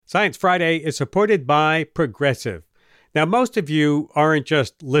Science Friday is supported by Progressive. Now, most of you aren't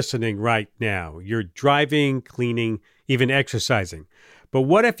just listening right now. You're driving, cleaning, even exercising. But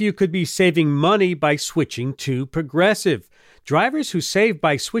what if you could be saving money by switching to Progressive? Drivers who save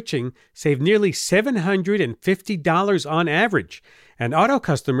by switching save nearly $750 on average. And auto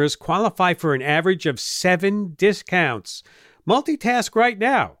customers qualify for an average of 7 discounts. Multitask right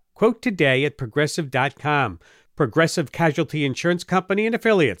now. Quote today at Progressive.com. Progressive Casualty Insurance Company and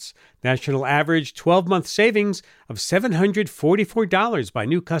Affiliates. National average 12-month savings of $744 by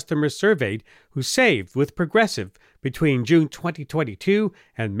new customers surveyed who saved with Progressive between June 2022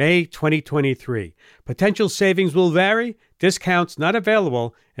 and May 2023. Potential savings will vary. Discounts not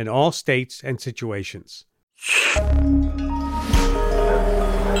available in all states and situations.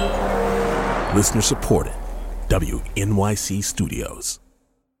 Listener supported. WNYC Studios.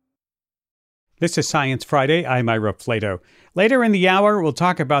 This is Science Friday. I'm Ira Flato. Later in the hour, we'll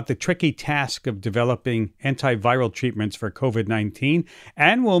talk about the tricky task of developing antiviral treatments for COVID-19,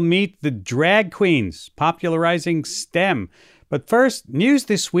 and we'll meet the drag queens popularizing STEM. But first, news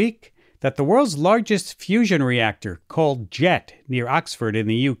this week that the world's largest fusion reactor, called JET, near Oxford in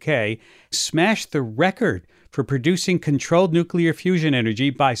the UK, smashed the record for producing controlled nuclear fusion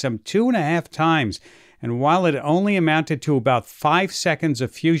energy by some 2.5 times. And while it only amounted to about 5 seconds of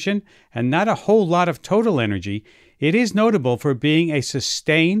fusion and not a whole lot of total energy, it is notable for being a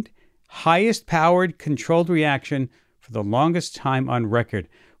sustained, highest-powered controlled reaction for the longest time on record.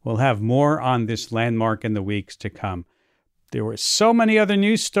 We'll have more on this landmark in the weeks to come. There were so many other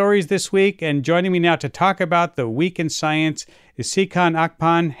news stories this week, and joining me now to talk about the week in science is Sikan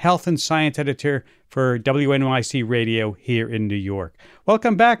Akpan, Health and Science Editor for WNYC Radio here in New York.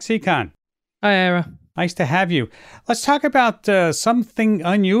 Welcome back, Sikan. Hi, Ira. Nice to have you. Let's talk about something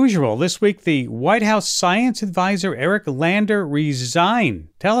unusual. This week, the White House science advisor, Eric Lander, resigned.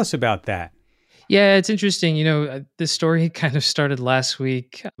 Tell us about that. Yeah, it's interesting. This story kind of started last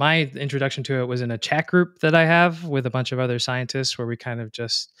week. My introduction to it was in a chat group that I have with a bunch of other scientists where we kind of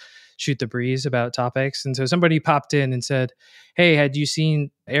just shoot the breeze about topics. And so somebody popped in and said, hey, had you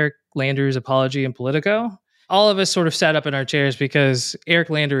seen Eric Lander's apology in Politico? All of us sort of sat up in our chairs because Eric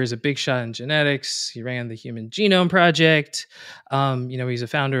Lander is a big shot in genetics. He ran the Human Genome Project. He's a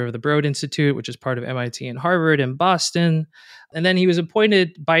founder of the Broad Institute, which is part of MIT and Harvard and Boston. And then he was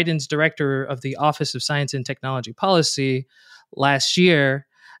appointed Biden's director of the Office of Science and Technology Policy last year.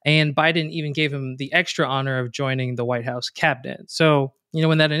 And Biden even gave him the extra honor of joining the White House cabinet. So,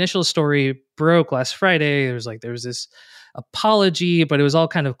 when that initial story broke last Friday, there was this apology, but it was all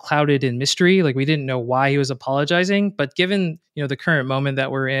kind of clouded in mystery. Like, we didn't know why he was apologizing. But given, the current moment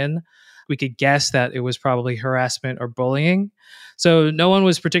that we're in, we could guess that it was probably harassment or bullying. So no one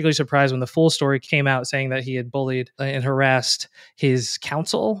was particularly surprised when the full story came out saying that he had bullied and harassed his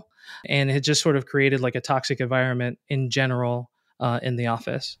counsel and had just sort of created like a toxic environment in general in the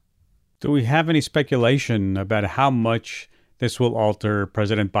office. Do we have any speculation about how much this will alter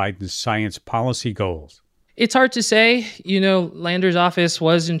President Biden's science policy goals? It's hard to say. Lander's office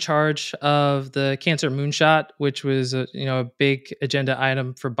was in charge of the cancer moonshot, which was a big agenda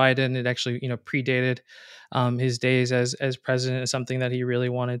item for Biden. It actually predated his days as president, is something that he really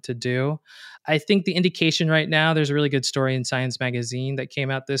wanted to do. I think the indication right now, there's a really good story in Science Magazine that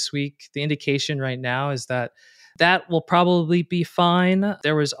came out this week. The indication right now is that will probably be fine.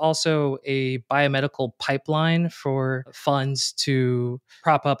 There was also a biomedical pipeline for funds to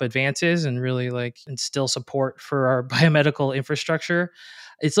prop up advances and really instill support for our biomedical infrastructure.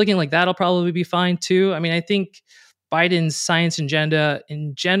 It's looking like that'll probably be fine too. I mean, I think Biden's science agenda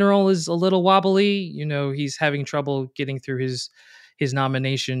in general is a little wobbly. He's having trouble getting through his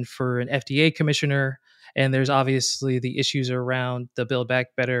nomination for an FDA commissioner. And there's obviously the issues around the Build Back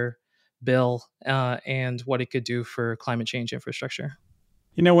Better bill and what it could do for climate change infrastructure.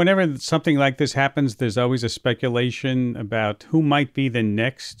 Whenever something like this happens, there's always a speculation about who might be the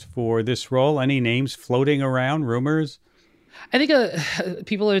next for this role. Any names floating around, rumors? I think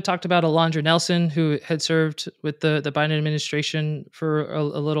people have talked about Alondra Nelson, who had served with the Biden administration for a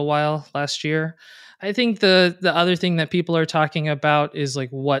little while last year. I think the other thing that people are talking about is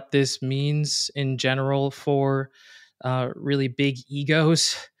what this means in general for really big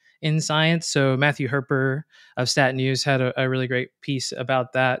egos in science. So Matthew Herper of Stat News had a really great piece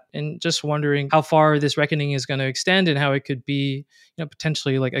about that, and just wondering how far this reckoning is going to extend and how it could be,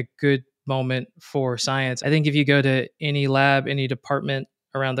 potentially a good moment for science. I think if you go to any lab, any department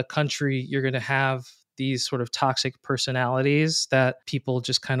around the country, you're going to have these sort of toxic personalities that people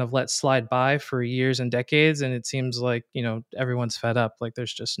just kind of let slide by for years and decades. And it seems like, everyone's fed up.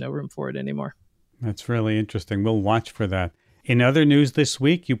 There's just no room for it anymore. That's really interesting. We'll watch for that. In other news this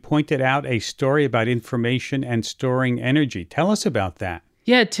week, you pointed out a story about information and storing energy. Tell us about that.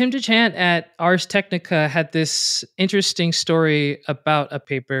 Yeah, Tim DeChant at Ars Technica had this interesting story about a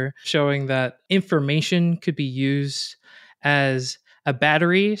paper showing that information could be used as a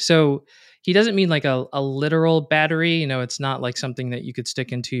battery. So he doesn't mean like a literal battery. It's not like something that you could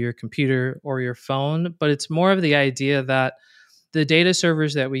stick into your computer or your phone, but it's more of the idea that the data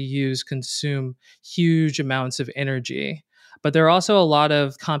servers that we use consume huge amounts of energy. But there are also a lot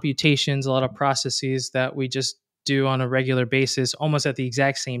of computations, a lot of processes that we just do on a regular basis, almost at the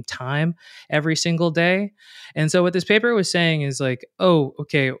exact same time every single day. And so what this paper was saying is like, oh,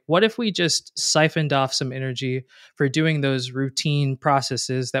 okay, what if we just siphoned off some energy for doing those routine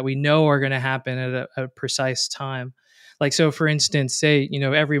processes that we know are going to happen at a precise time? Like, so for instance, say,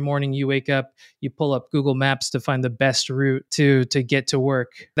 every morning you wake up, you pull up Google Maps to find the best route to get to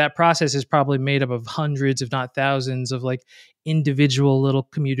work. That process is probably made up of hundreds, if not thousands, of like individual little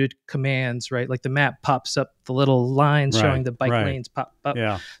commuted commands, right? Like the map pops up the little lines showing the bike lanes pop up.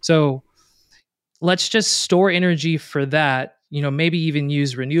 Yeah. So let's just store energy for that, maybe even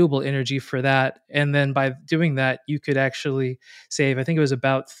use renewable energy for that. And then by doing that, you could actually save, I think it was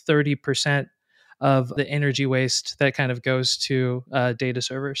about 30% of the energy waste that kind of goes to data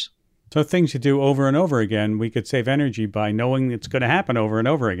servers. So things you do over and over again, we could save energy by knowing it's going to happen over and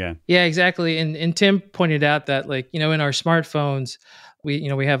over again. Yeah, exactly. And Tim pointed out that like, in our smartphones, we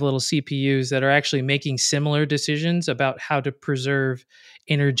have little CPUs that are actually making similar decisions about how to preserve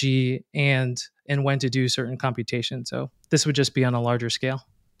energy and when to do certain computations. So this would just be on a larger scale.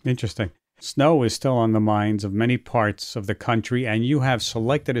 Interesting. Snow is still on the minds of many parts of the country, and you have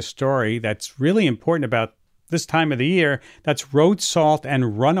selected a story that's really important about this time of the year. That's road salt and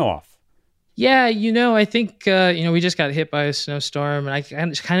runoff. Yeah, I think, we just got hit by a snowstorm, and I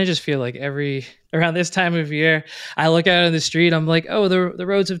kind of just feel like around this time of year, I look out on the street, I'm like, oh, the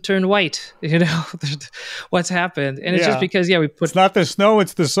roads have turned white, what's happened? And it's just because, we put... It's not the snow,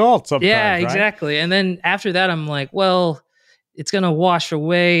 it's the salt sometimes, Yeah, right? exactly. And then after that, I'm like, well, it's going to wash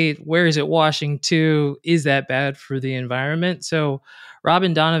away. Where is it washing to? Is that bad for the environment? So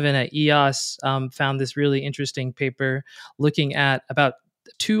Robin Donovan at EOS found this really interesting paper looking at about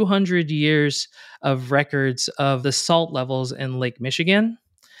 200 years of records of the salt levels in Lake Michigan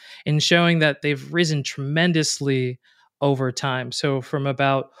and showing that they've risen tremendously over time. So from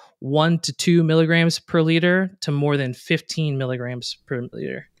about 1 to 2 milligrams per liter to more than 15 milligrams per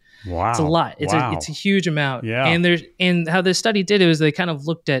liter. Wow. It's a lot. It's a huge amount. Yeah. And how the study did it was they kind of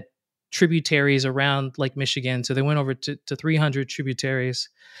looked at tributaries around Lake Michigan. So they went over to 300 tributaries,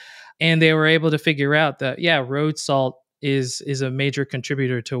 and they were able to figure out that, road salt is a major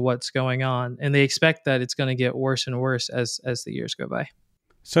contributor to what's going on. And they expect that it's going to get worse and worse as the years go by.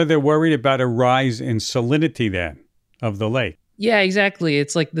 So they're worried about a rise in salinity then of the lake. Yeah, exactly.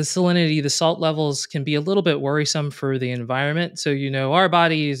 It's like the salinity, the salt levels can be a little bit worrisome for the environment. So, our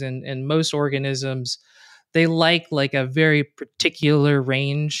bodies and most organisms, they like a very particular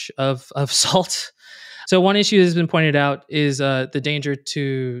range of salt. So one issue that's been pointed out is the danger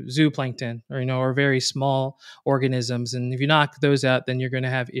to zooplankton, or very small organisms. And if you knock those out, then you're going to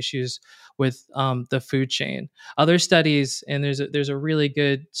have issues with the food chain. Other studies, and there's a really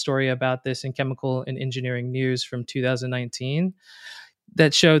good story about this in Chemical and Engineering News from 2019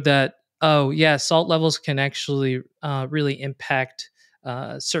 that showed that, salt levels can actually really impact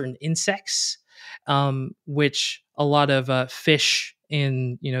certain insects, which a lot of fish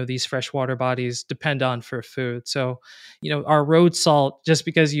in these freshwater bodies depend on for food. So our road salt, just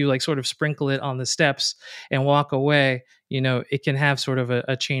because you sort of sprinkle it on the steps and walk away, it can have sort of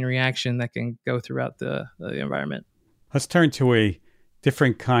a chain reaction that can go throughout the environment. Let's turn to a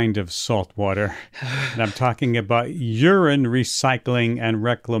different kind of salt water, and I'm talking about urine recycling and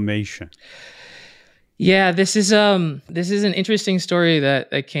reclamation. Yeah, this is an interesting story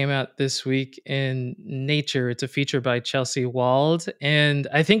that came out this week in Nature. It's a feature by Chelsea Wald, and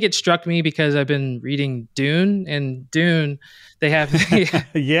I think it struck me because I've been reading Dune, and Dune, they have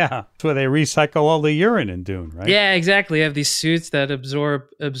yeah, that's where they recycle all the urine in Dune, right? Yeah, exactly. They have these suits that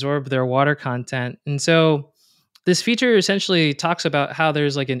absorb their water content, and so this feature essentially talks about how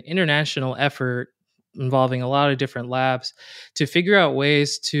there's an international effort involving a lot of different labs to figure out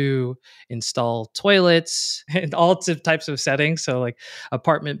ways to install toilets in all types of settings. So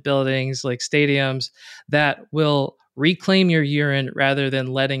apartment buildings, stadiums, that will reclaim your urine rather than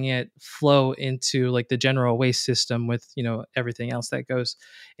letting it flow into the general waste system with, everything else that goes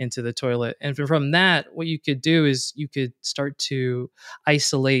into the toilet. And from that, what you could do is you could start to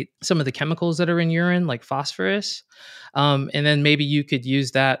isolate some of the chemicals that are in urine, like phosphorus. And then maybe you could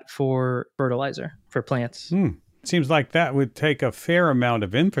use that for fertilizer for plants. It seems like that would take a fair amount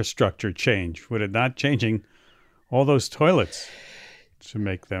of infrastructure change, would it not? Changing all those toilets to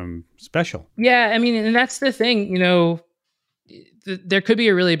make them special. Yeah, I mean, and that's the thing, there could be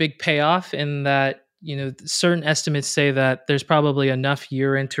a really big payoff in that, certain estimates say that there's probably enough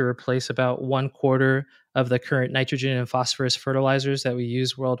urine to replace about 1/4 of the current nitrogen and phosphorus fertilizers that we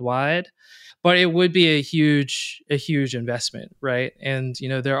use worldwide. But it would be a huge investment, right? And,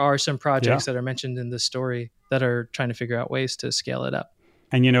 there are some projects that are mentioned in this story that are trying to figure out ways to scale it up.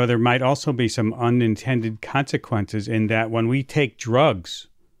 And, there might also be some unintended consequences in that when we take drugs,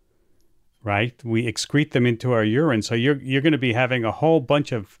 right, we excrete them into our urine. So you're going to be having a whole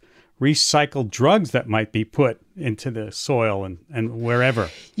bunch of recycled drugs that might be put into the soil and wherever.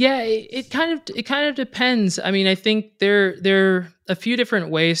 Yeah, it kind of depends. I mean, I think there are a few different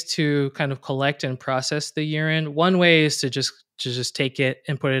ways to kind of collect and process the urine. One way is to just take it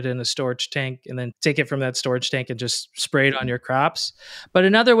and put it in a storage tank and then take it from that storage tank and just spray it on your crops. But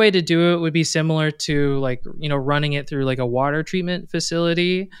another way to do it would be similar to running it through like a water treatment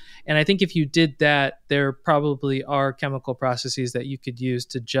facility. And I think if you did that, there probably are chemical processes that you could use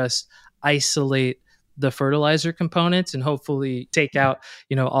to just isolate the fertilizer components and hopefully take out,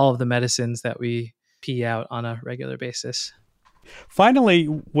 all of the medicines that we pee out on a regular basis. Finally,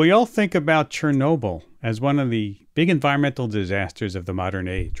 we all think about Chernobyl as one of the big environmental disasters of the modern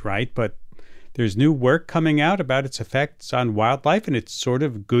age, right? But there's new work coming out about its effects on wildlife, and it's sort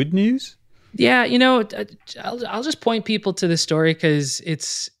of good news. Yeah, I'll just point people to this story because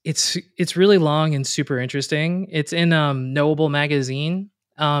it's really long and super interesting. It's in Knowable magazine,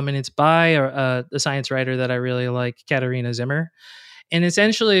 and it's by a science writer that I really like, Katarina Zimmer. And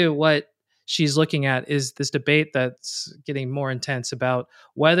essentially what she's looking at is this debate that's getting more intense about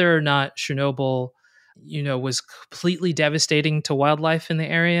whether or not Chernobyl, was completely devastating to wildlife in the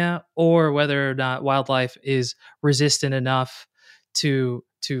area, or whether or not wildlife is resistant enough to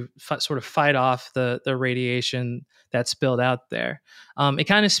sort of fight off the radiation that spilled out there. It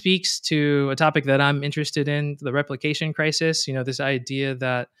kind of speaks to a topic that I'm interested in, the replication crisis. This idea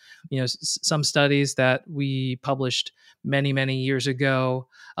that, some studies that we published many, many years ago,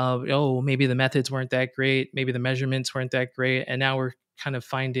 maybe the methods weren't that great, maybe the measurements weren't that great, and now we're kind of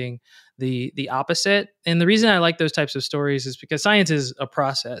finding the opposite. And the reason I like those types of stories is because science is a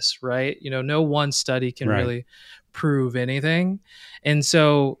process, right? No one study can really prove anything. And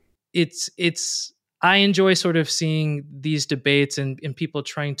so I enjoy sort of seeing these debates and people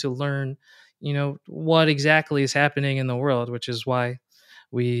trying to learn, what exactly is happening in the world, which is why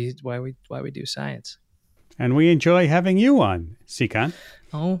we do science. And we enjoy having you on, Sikan.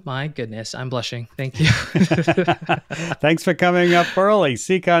 Oh my goodness, I'm blushing. Thank you. Thanks for coming up early.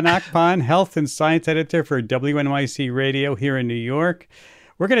 Sikan Akpan, Health and Science Editor for WNYC Radio here in New York.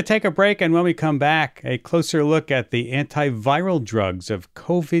 We're going to take a break, and when we come back, a closer look at the antiviral drugs of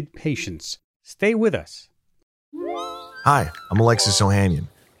COVID patients. Stay with us. Hi, I'm Alexis Ohanian.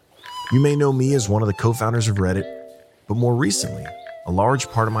 You may know me as one of the co-founders of Reddit, but more recently, a large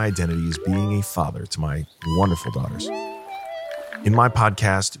part of my identity is being a father to my wonderful daughters. In my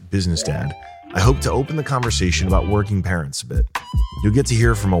podcast, Business Dad, I hope to open the conversation about working parents a bit. You'll get to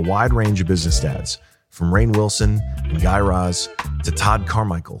hear from a wide range of business dads, from Rainn Wilson and Guy Raz to Todd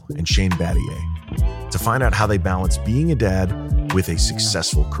Carmichael and Shane Battier, to find out how they balance being a dad with a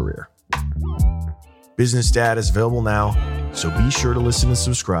successful career. Business Dad is available now, so be sure to listen and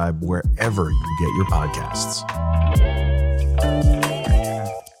subscribe wherever you get your podcasts.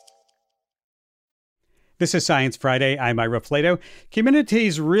 This is Science Friday. I'm Ira Flato.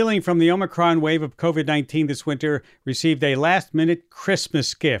 Communities reeling from the Omicron wave of COVID-19 this winter received a last-minute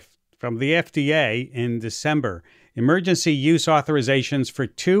Christmas gift from the FDA in December. Emergency use authorizations for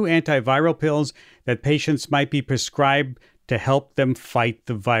 2 antiviral pills that patients might be prescribed to help them fight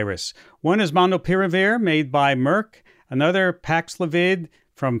the virus. One is molnupiravir, made by Merck, another Paxlovid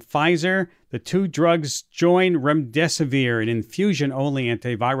from Pfizer. The 2 drugs join remdesivir, an infusion-only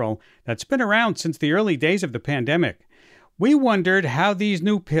antiviral that's been around since the early days of the pandemic. We wondered how these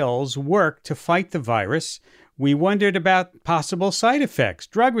new pills work to fight the virus. We wondered about possible side effects,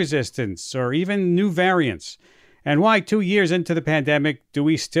 drug resistance, or even new variants. And why 2 years into the pandemic do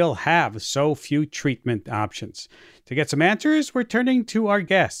we still have so few treatment options? To get some answers, we're turning to our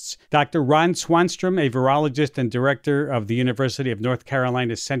guests. Dr. Ron Swanstrom, a virologist and director of the University of North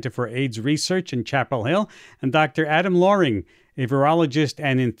Carolina Center for AIDS Research in Chapel Hill, and Dr. Adam Loring, a virologist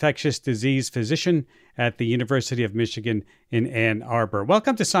and infectious disease physician at the University of Michigan in Ann Arbor.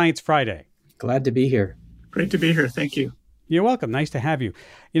 Welcome to Science Friday. Glad to be here. Great to be here. Thank you. You're welcome. Nice to have you.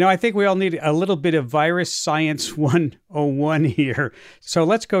 I think we all need a little bit of virus science 101 here. So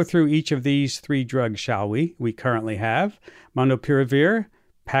let's go through each of these three drugs, shall we? We currently have molnupiravir,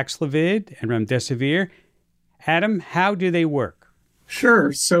 Paxlovid, and remdesivir. Adam, how do they work?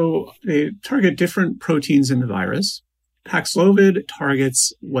 Sure. So they target different proteins in the virus. Paxlovid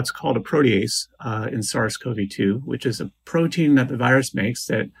targets what's called a protease in SARS-CoV-2, which is a protein that the virus makes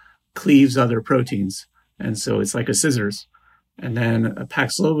that cleaves other proteins. And so it's like a scissors. And then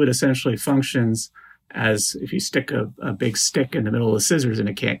Paxlovid essentially functions as if you stick a big stick in the middle of the scissors and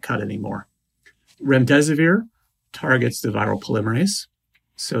it can't cut anymore. Remdesivir targets the viral polymerase.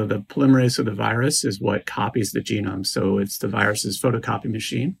 So the polymerase of the virus is what copies the genome. So it's the virus's photocopy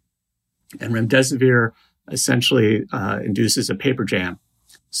machine. And remdesivir essentially induces a paper jam.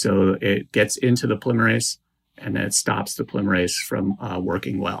 So it gets into the polymerase and then it stops the polymerase from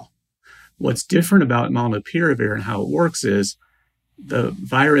working well. What's different about molnupiravir and how it works is the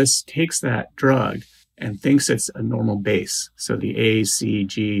virus takes that drug and thinks it's a normal base. So the A's, C,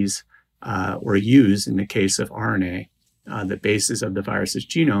 G's were used in the case of RNA, the bases of the virus's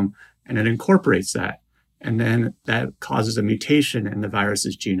genome, and it incorporates that. And then that causes a mutation in the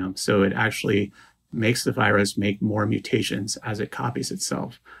virus's genome. So it actually makes the virus make more mutations as it copies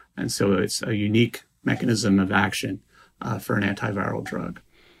itself. And so it's a unique mechanism of action for an antiviral drug.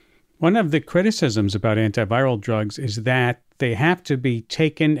 One of the criticisms about antiviral drugs is that they have to be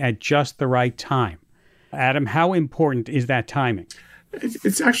taken at just the right time. Adam, how important is that timing?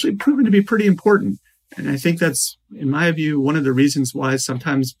 It's actually proven to be pretty important. And I think that's, in my view, one of the reasons why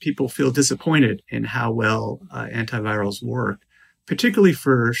sometimes people feel disappointed in how well antivirals work, particularly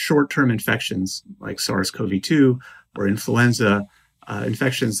for short-term infections like SARS-CoV-2 or influenza,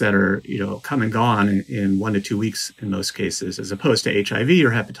 infections that are, come and gone in 1 to 2 weeks in most cases, as opposed to HIV or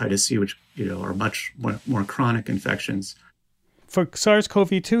hepatitis C, which, are much more chronic infections. For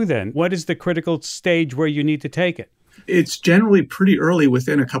SARS-CoV-2 then, what is the critical stage where you need to take it? It's generally pretty early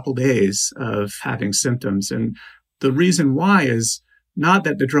within a couple days of having symptoms. And the reason why is not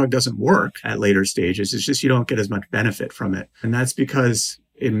that the drug doesn't work at later stages. It's just you don't get as much benefit from it. And that's because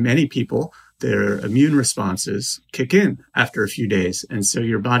in many people, their immune responses kick in after a few days. And so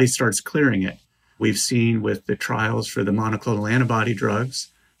your body starts clearing it. We've seen with the trials for the monoclonal antibody drugs,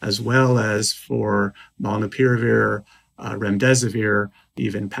 as well as for molnupiravir, remdesivir,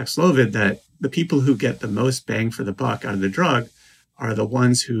 even Paxlovid, that the people who get the most bang for the buck out of the drug are the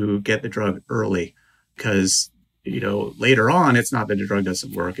ones who get the drug early. Because, later on, it's not that the drug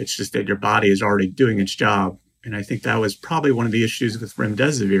doesn't work. It's just that your body is already doing its job. And I think that was probably one of the issues with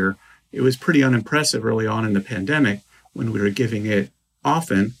remdesivir. It was pretty unimpressive early on in the pandemic when we were giving it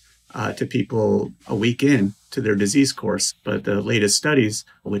often to people a week in to their disease course. But the latest studies,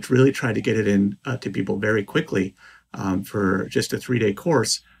 which really tried to get it in to people very quickly for just a 3-day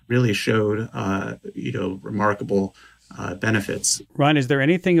course, really showed, remarkable benefits. Ron, is there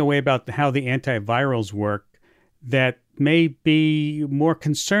anything away about how the antivirals work that may be more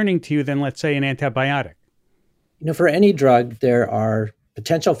concerning to you than, let's say, an antibiotic? For any drug, there are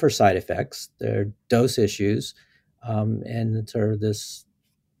potential for side effects, there are dose issues, and sort of this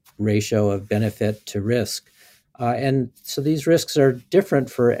ratio of benefit to risk. And so these risks are different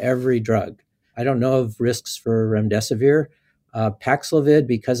for every drug. I don't know of risks for remdesivir. Paxlovid,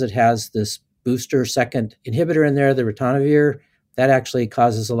 because it has this booster second inhibitor in there, the ritonavir, that actually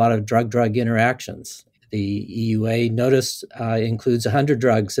causes a lot of drug-drug interactions. The EUA notice includes 100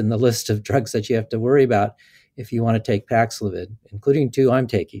 drugs in the list of drugs that you have to worry about if you want to take Paxlovid, including 2 I'm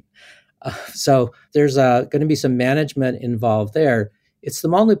taking. So there's going to be some management involved there. It's the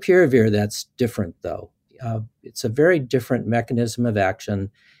molnupiravir that's different, though. It's a very different mechanism of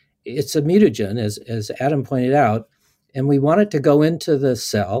action. It's a mutagen, as Adam pointed out, and we want it to go into the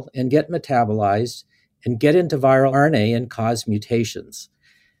cell and get metabolized and get into viral RNA and cause mutations.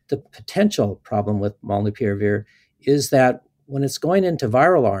 The potential problem with molnupiravir is that when it's going into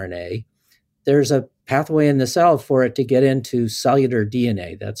viral RNA, there's a pathway in the cell for it to get into cellular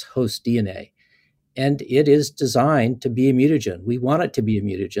DNA, that's host DNA. And it is designed to be a mutagen. We want it to be a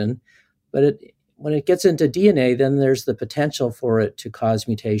mutagen, but when it gets into DNA, then there's the potential for it to cause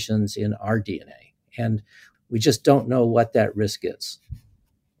mutations in our DNA. And we just don't know what that risk is.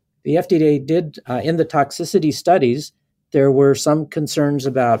 The FDA did, in the toxicity studies, there were some concerns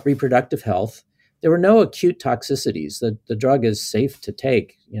about reproductive health. There were no acute toxicities. The drug is safe to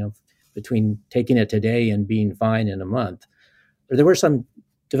take, between taking it today and being fine in a month. But there were some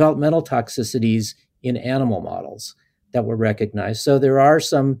developmental toxicities in animal models that were recognized. So there are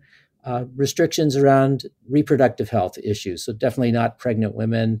some restrictions around reproductive health issues. So definitely not pregnant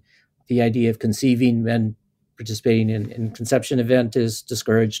women. The idea of conceiving men participating in conception event is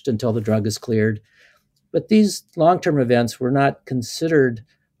discouraged until the drug is cleared. But these long-term events were not considered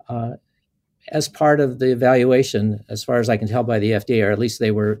as part of the evaluation, as far as I can tell by the FDA, or at least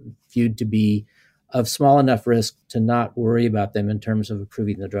they were viewed to be of small enough risk to not worry about them in terms of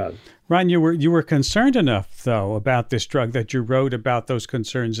approving the drug. Ron, you were concerned enough, though, about this drug that you wrote about those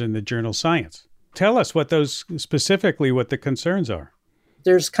concerns in the journal Science. Tell us what the concerns are.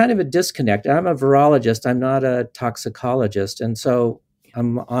 There's kind of a disconnect. I'm a virologist. I'm not a toxicologist. And so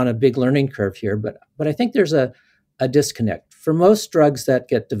I'm on a big learning curve here. But I think there's a disconnect. For most drugs that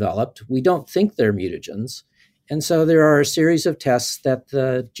get developed, we don't think they're mutagens. And so there are a series of tests that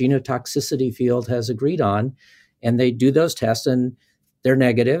the genotoxicity field has agreed on, and they do those tests and they're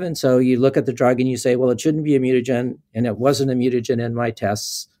negative. And so you look at the drug and you say, well, it shouldn't be a mutagen, and it wasn't a mutagen in my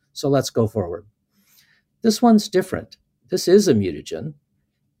tests, so let's go forward. This one's different. This is a mutagen,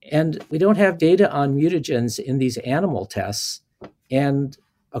 and we don't have data on mutagens in these animal tests and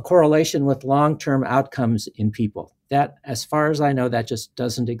a correlation with long-term outcomes in people. That, as far as I know, that just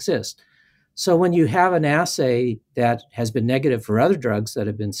doesn't exist. So when you have an assay that has been negative for other drugs that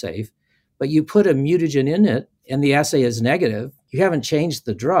have been safe, but you put a mutagen in it and the assay is negative, you haven't changed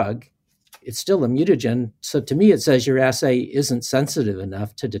the drug, it's still a mutagen. So to me, it says your assay isn't sensitive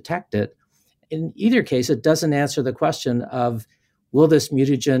enough to detect it. In either case, it doesn't answer the question of, will this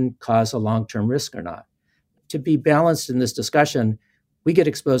mutagen cause a long-term risk or not? To be balanced in this discussion, we get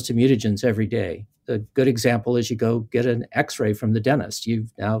exposed to mutagens every day. The good example is you go get an X-ray from the dentist.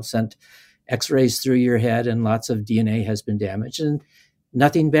 You've now sent X-rays through your head and lots of DNA has been damaged and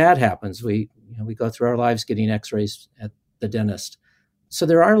nothing bad happens. We go through our lives getting X-rays at the dentist. So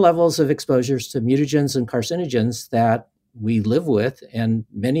there are levels of exposures to mutagens and carcinogens that we live with, and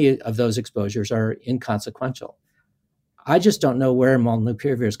many of those exposures are inconsequential. I just don't know where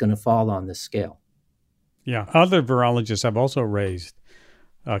molnupiravir is going to fall on this scale. Yeah, other virologists have also raised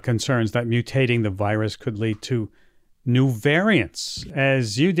concerns that mutating the virus could lead to new variants.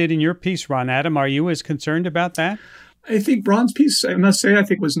 As you did in your piece, Ron, Adam, are you as concerned about that? I think Ron's piece, I must say, I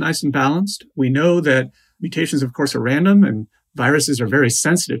think was nice and balanced. We know that mutations, of course, are random and viruses are very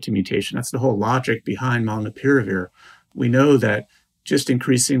sensitive to mutation. That's the whole logic behind molnupiravir. We know that just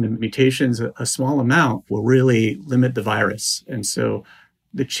increasing the mutations a small amount will really limit the virus. And so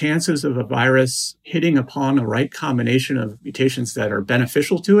the chances of a virus hitting upon a right combination of mutations that are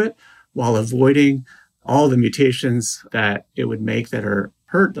beneficial to it while avoiding all the mutations that it would make that are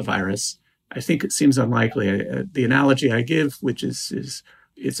hurt the virus, I think it seems unlikely. The analogy I give, which is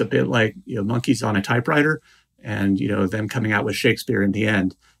it's a bit like monkeys on a typewriter and them coming out with Shakespeare in the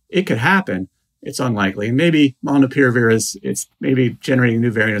end. It could happen. It's unlikely. And maybe molnupiravir it's maybe generating a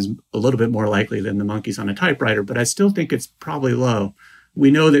new variant is a little bit more likely than the monkeys on a typewriter, but I still think it's probably low. We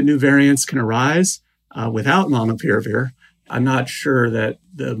know that new variants can arise without molnupiravir. I'm not sure that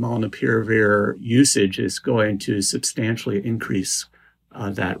the molnupiravir usage is going to substantially increase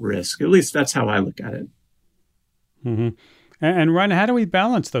that risk. At least that's how I look at it. Mm-hmm. And Ron, how do we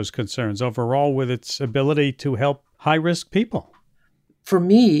balance those concerns overall with its ability to help high-risk people? For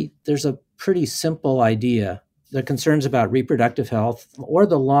me, there's a pretty simple idea. The concerns about reproductive health or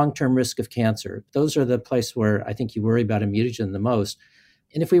the long-term risk of cancer, those are the place where I think you worry about a mutagen the most.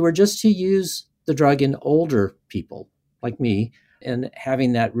 And if we were just to use the drug in older people like me, and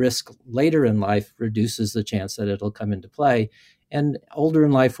having that risk later in life reduces the chance that it'll come into play. And older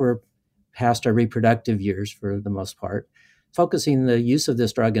in life, we're past our reproductive years for the most part. Focusing the use of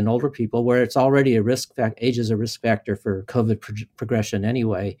this drug in older people where it's already age is a risk factor for COVID progression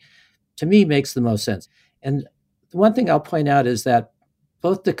anyway, to me makes the most sense. And the one thing I'll point out is that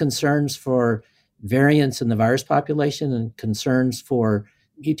both the concerns for variants in the virus population and concerns for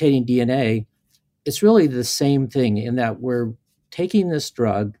mutating DNA, it's really the same thing in that we're taking this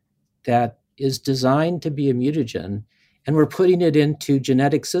drug that is designed to be a mutagen and we're putting it into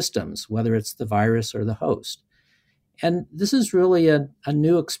genetic systems, whether it's the virus or the host. And this is really a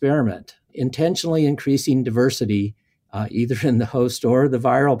new experiment, intentionally increasing diversity, either in the host or the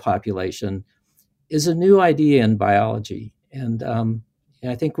viral population, is a new idea in biology. And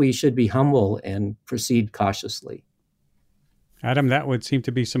I think we should be humble and proceed cautiously. Adam, that would seem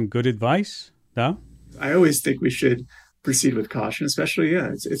to be some good advice, no? I always think we should proceed with caution, especially,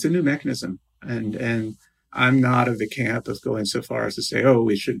 it's a new mechanism. And I'm not of the camp of going so far as to say,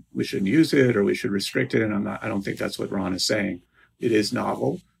 we shouldn't use it or we should restrict it. And I don't think that's what Ron is saying. It is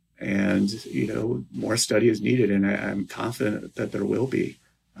novel and, more study is needed. And I'm confident that there will be.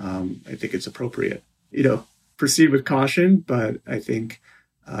 I think it's appropriate, proceed with caution, but I think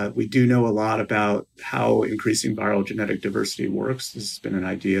we do know a lot about how increasing viral genetic diversity works. This has been an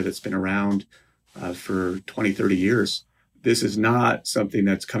idea that's been around for 20, 30 years. This is not something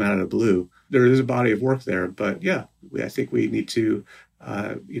that's come out of the blue. There is a body of work there, but yeah, I think we need to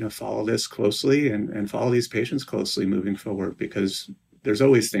follow this closely and follow these patients closely moving forward, because there's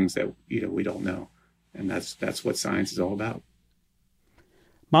always things that we don't know, and that's what science is all about.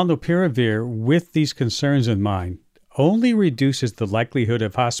 Molnupiravir, with these concerns in mind, only reduces the likelihood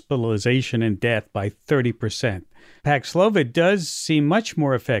of hospitalization and death by 30%. Paxlovid does seem much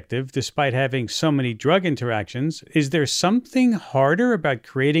more effective despite having so many drug interactions. Is there something harder about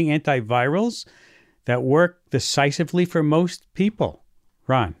creating antivirals that work decisively for most people?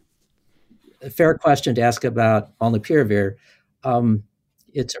 Ron. A fair question to ask about molnupiravir.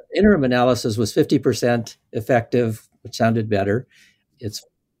 Its interim analysis was 50% effective, which sounded better. Its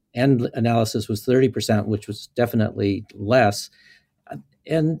end analysis was 30%, which was definitely less.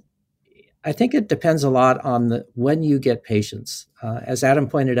 And I think it depends a lot on when you get patients. As Adam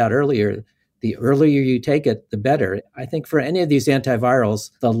pointed out earlier, the earlier you take it, the better. I think for any of these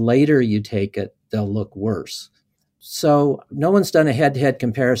antivirals, the later you take it, they'll look worse. So no one's done a head-to-head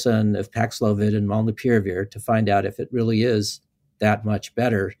comparison of Paxlovid and molnupiravir to find out if it really is that much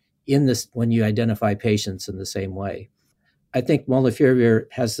better in this when you identify patients in the same way. I think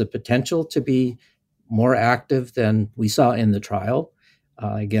molnupiravir has the potential to be more active than we saw in the trial.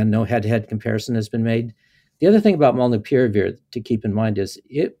 Again, no head-to-head comparison has been made. The other thing about molnupiravir to keep in mind is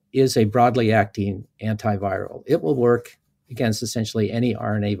it is a broadly acting antiviral. It will work against essentially any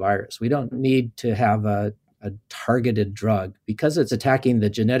RNA virus. We don't need to have a targeted drug. Because it's attacking the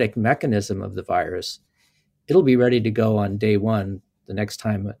genetic mechanism of the virus, it'll be ready to go on day one the next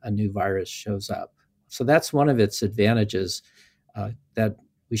time a new virus shows up. So that's one of its advantages that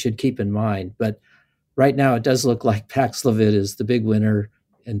we should keep in mind. But right now, it does look like Paxlovid is the big winner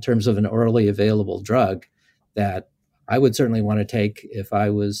in terms of an orally available drug that I would certainly want to take if I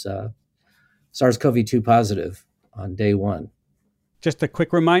was SARS-CoV-2 positive on day one. Just a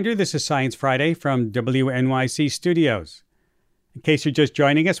quick reminder, this is Science Friday from WNYC Studios. In case you're just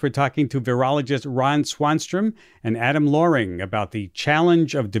joining us, we're talking to virologist Ron Swanstrom and Adam Loring about the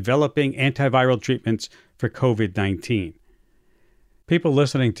challenge of developing antiviral treatments for COVID-19. People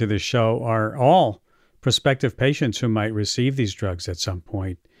listening to this show are all prospective patients who might receive these drugs at some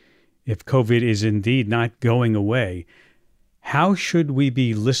point. If COVID is indeed not going away, how should we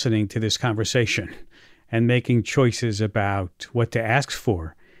be listening to this conversation and making choices about what to ask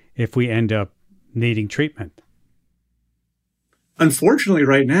for if we end up needing treatment? Unfortunately,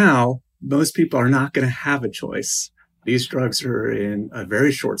 right now, most people are not going to have a choice. These drugs are in a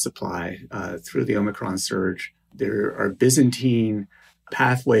very short supply through the Omicron surge. There are Byzantine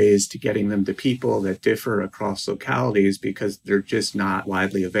pathways to getting them to people that differ across localities because they're just not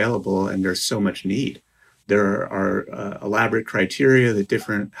widely available and there's so much need. There are elaborate criteria that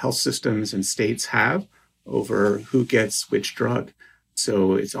different health systems and states have over who gets which drug.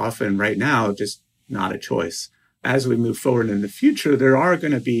 So it's often right now just not a choice. As we move forward in the future, there are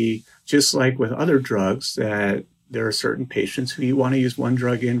going to be, just like with other drugs, that there are certain patients who you want to use one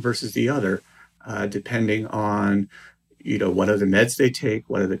drug in versus the other, depending on, what are the meds they take,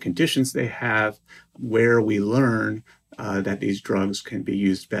 what are the conditions they have, where we learn that these drugs can be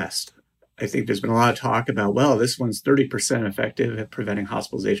used best. I think there's been a lot of talk about, well, this one's 30% effective at preventing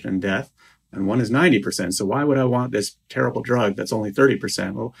hospitalization and death, and one is 90%. So why would I want this terrible drug that's only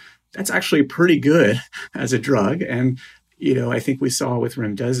 30%? Well, that's actually pretty good as a drug. And, I think we saw with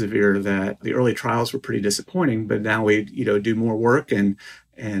remdesivir that the early trials were pretty disappointing, but now we, do more work and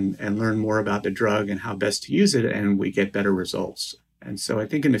learn more about the drug and how best to use it, and we get better results. And so I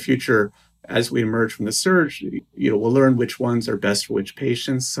think in the future, as we emerge from the surge, we'll learn which ones are best for which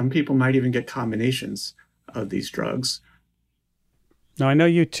patients. Some people might even get combinations of these drugs. Now, I know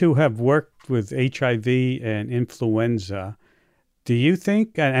you two have worked with HIV and influenza. Do you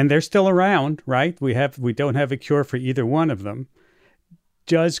think, and they're still around, right? We don't have a cure for either one of them.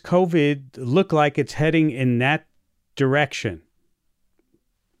 Does COVID look like it's heading in that direction?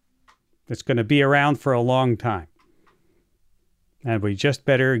 It's going to be around for a long time. And we just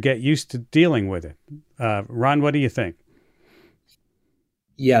better get used to dealing with it. Ron, what do you think?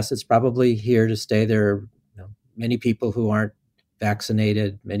 Yes, it's probably here to stay. There are many people who aren't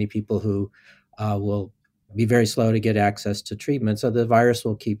vaccinated, many people who will be very slow to get access to treatment. So the virus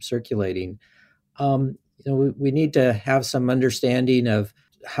will keep circulating. We need to have some understanding of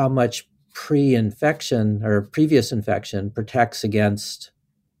how much pre-infection or previous infection protects against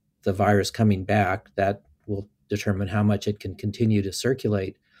the virus coming back. That will determine how much it can continue to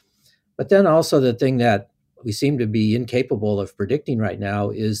circulate. But then also the thing that we seem to be incapable of predicting right now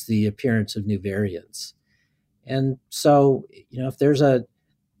is the appearance of new variants. And so, if there's the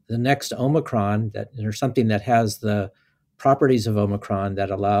the next Omicron or something that has the properties of Omicron that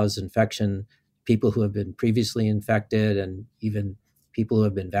allows infection, people who have been previously infected and even people who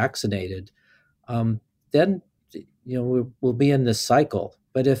have been vaccinated, then we'll be in this cycle.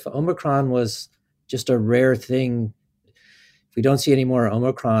 But if Omicron was just a rare thing, if we don't see any more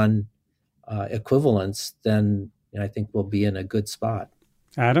Omicron equivalents, then I think we'll be in a good spot.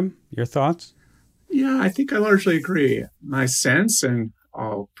 Adam, your thoughts? Yeah, I think I largely agree. My sense, and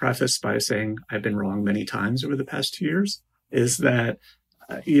I'll preface by saying I've been wrong many times over the past 2 years, is that,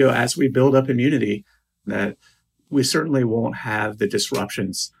 as we build up immunity, that we certainly won't have the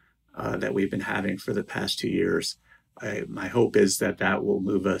disruptions that we've been having for the past 2 years. My hope is that will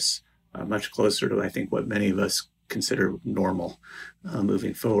move us much closer to, I think, what many of us consider normal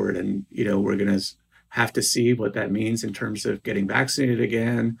moving forward. And, we're going to have to see what that means in terms of getting vaccinated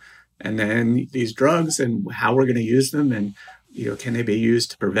again, and then these drugs and how we're going to use them. And, can they be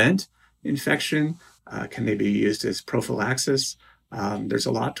used to prevent infection? Can they be used as prophylaxis? There's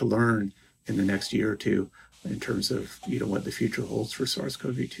a lot to learn in the next year or two in terms of, what the future holds for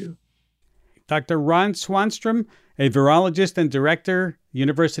SARS-CoV-2. Dr. Ron Swanstrom, a virologist and director,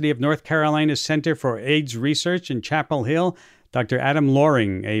 University of North Carolina Center for AIDS Research in Chapel Hill. Dr. Adam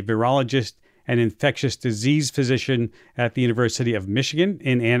Loring, a virologist and infectious disease physician at the University of Michigan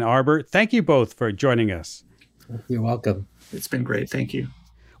in Ann Arbor. Thank you both for joining us. You're welcome. It's been great. Thank you.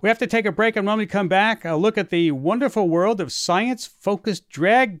 We have to take a break, and when we come back, I'll look at the wonderful world of science-focused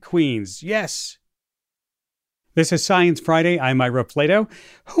drag queens. Yes. This is Science Friday. I'm Ira Plato.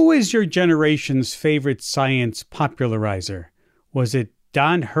 Who is your generation's favorite science popularizer? Was it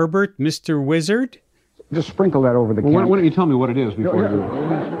Don Herbert, Mr. Wizard? Just sprinkle that over the camera. Why don't you tell me what it is before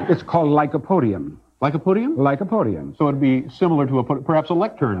you... It's called lycopodium. Lycopodium? Lycopodium. So it'd be similar to perhaps a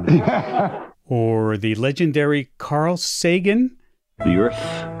lectern. Or the legendary Carl Sagan? The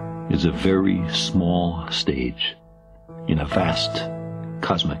Earth is a very small stage in a vast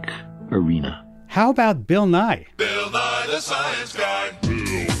cosmic arena. How about Bill Nye? Bill Nye the Science Guy. Bill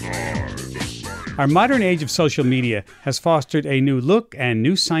Nye the Science. Our modern age of social media has fostered a new look and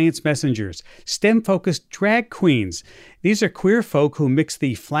new science messengers, STEM-focused drag queens. These are queer folk who mix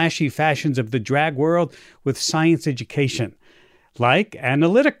the flashy fashions of the drag world with science education. Like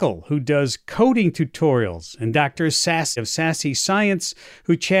Analytical, who does coding tutorials, and Dr. Sass of Sassy Science,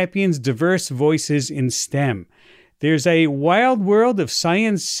 who champions diverse voices in STEM. There's a wild world of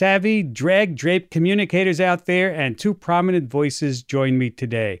science-savvy, drag-draped communicators out there, and two prominent voices join me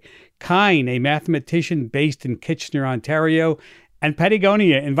today. Kine, a mathematician based in Kitchener, Ontario, and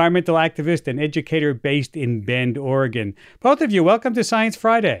Patagonia, environmental activist and educator based in Bend, Oregon. Both of you, welcome to Science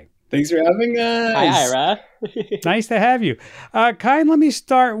Friday. Thanks for having us. Hi, Ira. Nice to have you. Kine, let me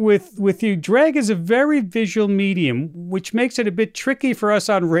start with you. Drag is a very visual medium, which makes it a bit tricky for us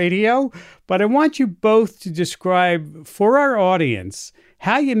on radio, but I want you both to describe for our audience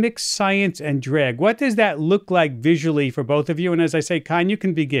how you mix science and drag. What does that look like visually for both of you? And as I say, Kine, you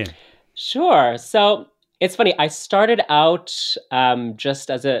can begin. Sure. So it's funny. I started out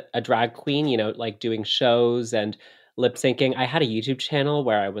just as a drag queen, like doing shows and lip syncing. I had a YouTube channel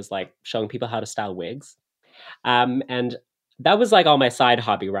where I was like showing people how to style wigs. And that was like all my side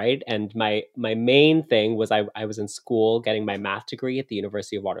hobby, right? And my main thing was I was in school getting my math degree at the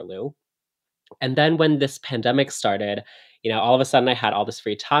University of Waterloo. And then when this pandemic started, all of a sudden I had all this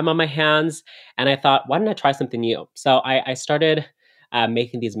free time on my hands, and I thought, why don't I try something new? So I started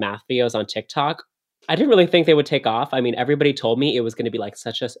making these math videos on TikTok. I didn't really think they would take off. I mean, everybody told me it was going to be like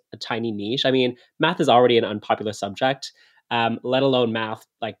such a tiny niche. I mean, math is already an unpopular subject, let alone math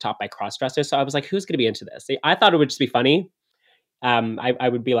like taught by cross-dressers. So I was like, who's going to be into this? I thought it would just be funny. I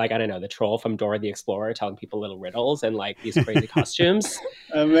would be like, I don't know, the troll from Dora the Explorer telling people little riddles and like these crazy costumes.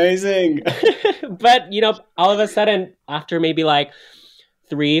 Amazing. But, all of a sudden, after maybe like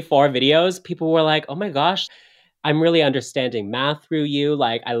 3-4 videos, people were like, oh my gosh, I'm really understanding math through you.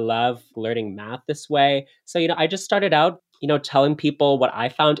 Like, I love learning math this way. So, I just started out, telling people what I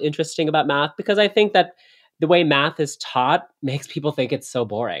found interesting about math, because I think that the way math is taught makes people think it's so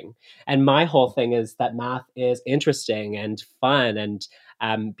boring. And my whole thing is that math is interesting and fun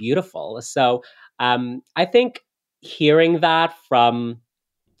and beautiful. So I think hearing that from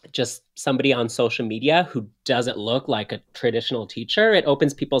just somebody on social media who doesn't look like a traditional teacher, it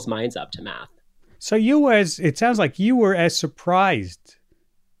opens people's minds up to math. So it sounds like you were as surprised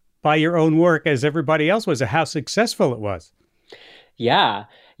by your own work as everybody else was, how successful it was. Yeah.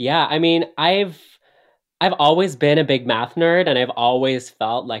 I mean, I've always been a big math nerd, and I've always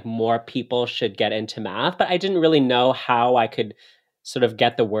felt like more people should get into math, but I didn't really know how I could sort of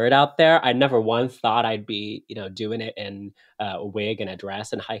get the word out there. I never once thought I'd be, doing it in a wig and a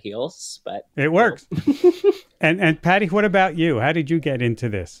dress and high heels, but it works. And Patty, what about you? How did you get into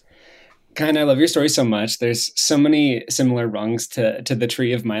this? Kind of, I love your story so much. There's so many similar rungs to the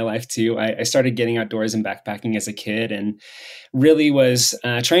tree of my life too. I started getting outdoors and backpacking as a kid, and really was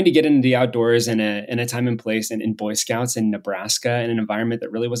trying to get into the outdoors in a time and place in Boy Scouts in Nebraska, in an environment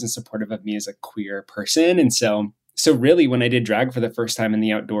that really wasn't supportive of me as a queer person. And so really, when I did drag for the first time in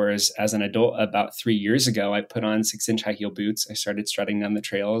the outdoors as an adult about 3 years ago, I put on 6-inch high heel boots. I started strutting down the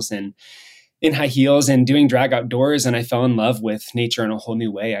trails and in high heels and doing drag outdoors. And I fell in love with nature in a whole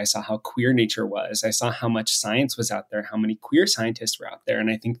new way. I saw how queer nature was. I saw how much science was out there, how many queer scientists were out there.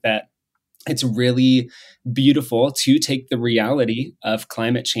 And I think that it's really beautiful to take the reality of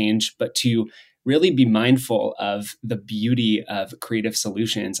climate change, but to really be mindful of the beauty of creative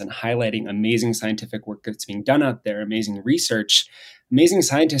solutions and highlighting amazing scientific work that's being done out there, amazing research, amazing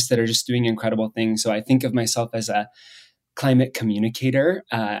scientists that are just doing incredible things. So I think of myself as a climate communicator.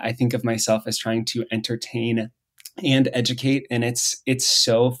 I think of myself as trying to entertain and educate. And it's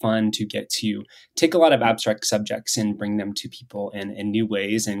so fun to get to take a lot of abstract subjects and bring them to people in new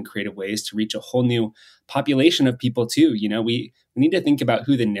ways and creative ways to reach a whole new population of people too. We need to think about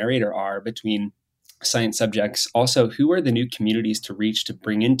who the narrator are between science subjects. Also, who are the new communities to reach, to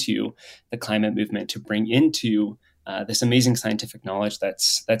bring into the climate movement, to bring into this amazing scientific knowledge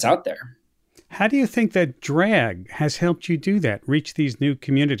that's out there. How do you think that drag has helped you do that, reach these new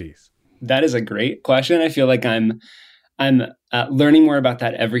communities? That is a great question. I feel like I'm learning more about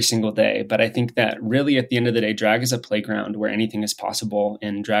that every single day. But I think that really at the end of the day, drag is a playground where anything is possible.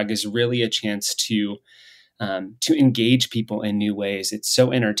 And drag is really a chance to engage people in new ways. It's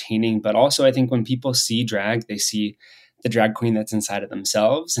so entertaining. But also, I think when people see drag, they see the drag queen that's inside of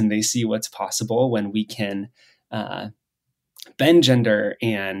themselves, and they see what's possible when we can bend gender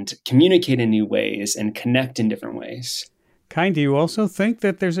and communicate in new ways and connect in different ways. Kind, do you also think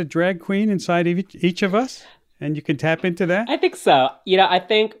that there's a drag queen inside of each of us, and you can tap into that? I think so. I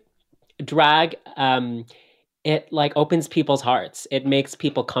think drag, it opens people's hearts. It makes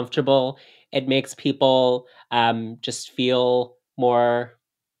people comfortable. It makes people just feel more,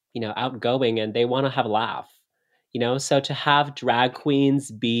 outgoing, and they want to have a laugh. So to have drag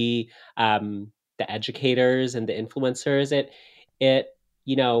queens be the educators and the influencers, it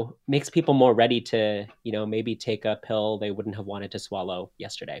makes people more ready to, maybe take a pill they wouldn't have wanted to swallow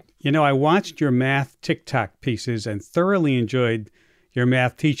yesterday. I watched your math TikTok pieces and thoroughly enjoyed your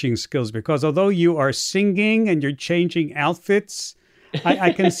math teaching skills, because although you are singing and you're changing outfits,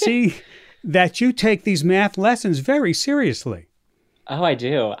 I can see that you take these math lessons very seriously. Oh, I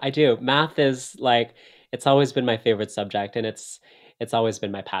do. Math is it's always been my favorite subject, and it's always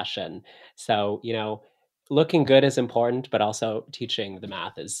been my passion. So, looking good is important, but also teaching the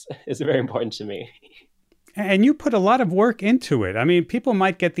math is very important to me. And you put a lot of work into it. I mean, people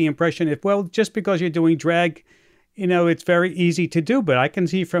might get the impression just because you're doing drag, it's very easy to do. But I can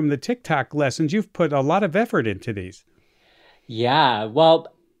see from the TikTok lessons, you've put a lot of effort into these. Yeah.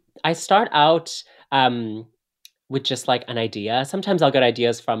 Well, I start out with just an idea. Sometimes I'll get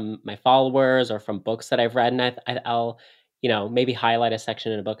ideas from my followers or from books that I've read, and I'll maybe highlight a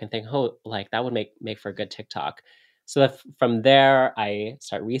section in a book and think, oh, that would make for a good TikTok. So from there, I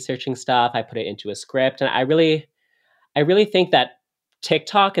start researching stuff. I put it into a script. And I really think that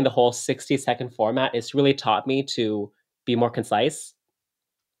TikTok and the whole 60-second format has really taught me to be more concise.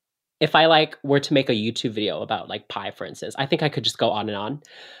 If I were to make a YouTube video about pie, for instance, I think I could just go on and on.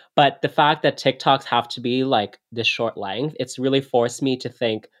 But the fact that TikToks have to be this short length, it's really forced me to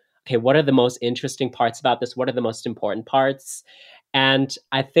think, okay, what are the most interesting parts about this? What are the most important parts? And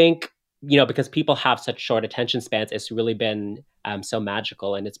I think, because people have such short attention spans, it's really been so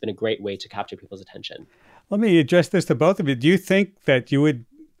magical, and it's been a great way to capture people's attention. Let me address this to both of you. Do you think that you would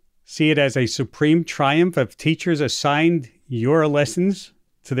see it as a supreme triumph if teachers assigned your lessons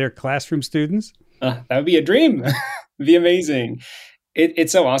to their classroom students? That would be a dream. It'd be amazing.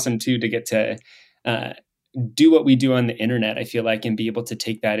 It's so awesome, too, to get to do what we do on the internet, I feel like, and be able to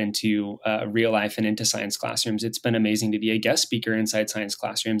take that into real life and into science classrooms. It's been amazing to be a guest speaker inside science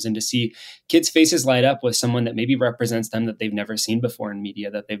classrooms and to see kids' faces light up with someone that maybe represents them that they've never seen before in media,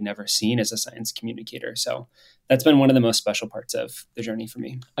 that they've never seen as a science communicator. So that's been one of the most special parts of the journey for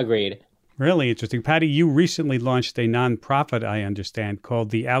me. Agreed. Really interesting. Patty, you recently launched a nonprofit, I understand,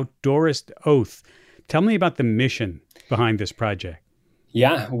 called the Outdoorist Oath. Tell me about the mission behind this project.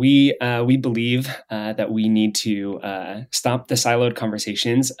 Yeah, we believe that we need to stop the siloed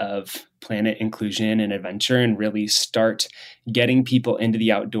conversations of planet inclusion and adventure, and really start getting people into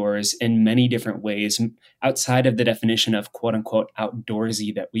the outdoors in many different ways outside of the definition of quote unquote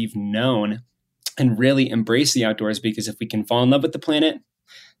outdoorsy that we've known, and really embrace the outdoors. Because if we can fall in love with the planet,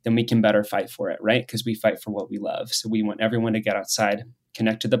 then we can better fight for it, right? Because we fight for what we love. So we want everyone to get outside,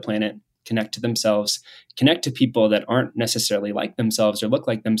 connect to the planet, connect to themselves, connect to people that aren't necessarily like themselves or look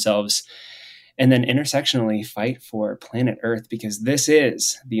like themselves, and then intersectionally fight for planet Earth, because this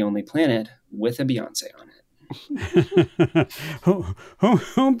is the only planet with a Beyonce on it.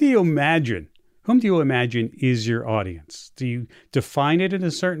 Whom do you imagine? Whom do you imagine is your audience? Do you define it in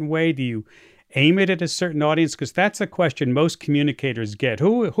a certain way? Do you aim it at a certain audience? Because that's a question most communicators get.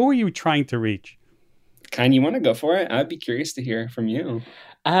 Who are you trying to reach? Kind, you want to go for it? I'd be curious to hear from you.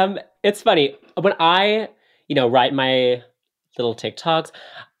 It's funny. When I, write my little TikToks,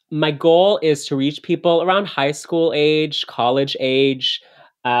 my goal is to reach people around high school age, college age.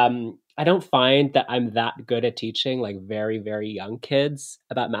 I don't find that I'm that good at teaching like very, very young kids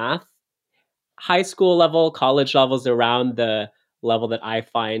about math. High school level, college levels around the level that I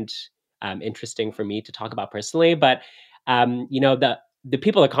find interesting for me to talk about personally. But the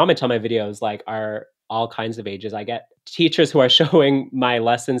people that comment on my videos like are all kinds of ages. I get teachers who are showing my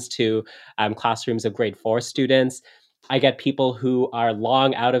lessons to classrooms of grade 4 students. I get people who are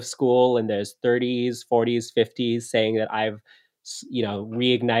long out of school in their 30s, 40s, 50s saying that I've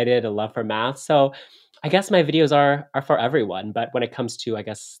reignited a love for math. So I guess my videos are for everyone, but when it comes to, I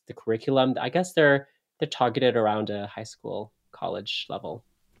guess, the curriculum, I guess they're targeted around a high school, college level.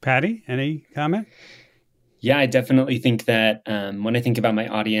 Patty, any comment? Yeah, I definitely think that when I think about my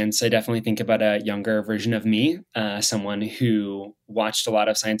audience, I definitely think about a younger version of me, someone who watched a lot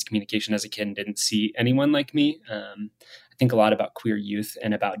of science communication as a kid and didn't see anyone like me. I think a lot about queer youth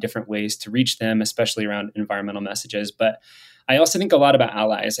and about different ways to reach them, especially around environmental messages. But I also think a lot about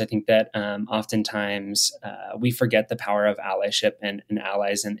allies. I think that oftentimes we forget the power of allyship and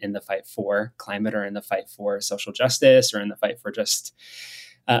allies in the fight for climate, or in the fight for social justice, or in the fight for just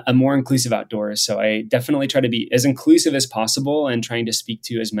a more inclusive outdoors. So I definitely try to be as inclusive as possible and trying to speak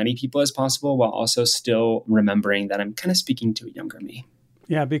to as many people as possible, while also still remembering that I'm kind of speaking to a younger me.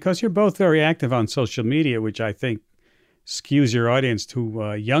 Yeah, because you're both very active on social media, which I think skews your audience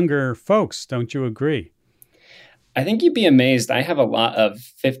to younger folks. Don't you agree? I think you'd be amazed. I have a lot of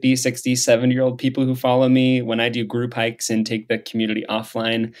 50, 60, 70-year-old people who follow me when I do group hikes and take the community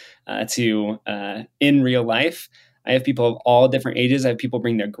offline to in real life. I have people of all different ages. I have people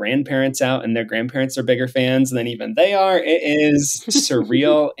bring their grandparents out, and their grandparents are bigger fans than even they are. It is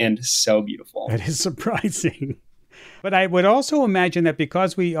surreal and so beautiful. That is surprising. But I would also imagine that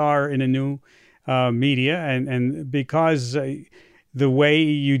because we are in a new media, and because the way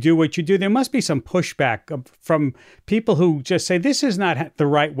you do what you do, there must be some pushback from people who just say, this is not the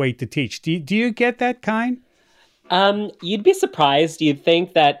right way to teach. Do you get that kind? You'd be surprised. You'd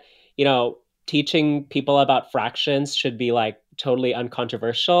think that, teaching people about fractions should be like totally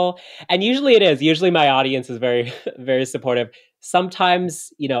uncontroversial. And usually it is. Usually my audience is very, very supportive.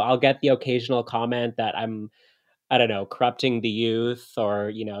 Sometimes, I'll get the occasional comment that I'm, corrupting the youth,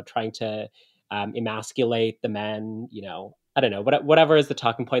 or, trying to emasculate the men, whatever is the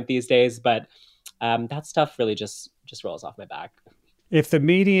talking point these days. But that stuff really just rolls off my back. If the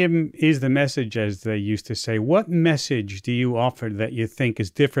medium is the message, as they used to say, what message do you offer that you think is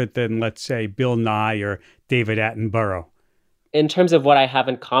different than, let's say, Bill Nye or David Attenborough? In terms of what I have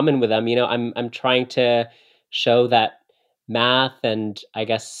in common with them, I'm trying to show that math, and I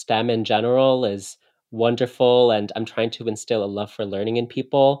guess STEM in general, is wonderful, and I'm trying to instill a love for learning in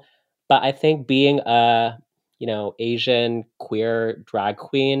people. But I think being a, Asian queer drag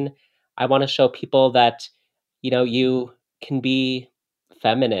queen, I want to show people that, you can be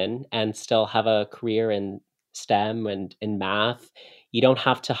feminine and still have a career in STEM and in math. You don't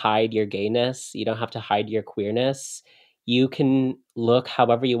have to hide your gayness. You don't have to hide your queerness. You can look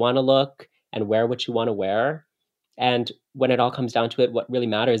however you want to look and wear what you want to wear. And when it all comes down to it, what really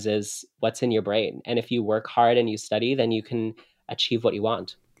matters is what's in your brain. And if you work hard and you study, then you can achieve what you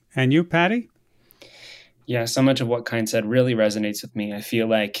want. And you, Patty? Yeah, so much of what Kind said really resonates with me. I feel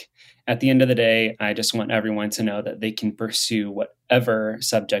like at the end of the day, I just want everyone to know that they can pursue whatever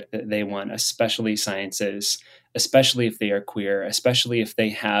subject that they want, especially sciences, especially if they are queer, especially if they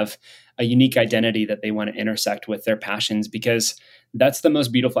have a unique identity that they want to intersect with their passions, because that's the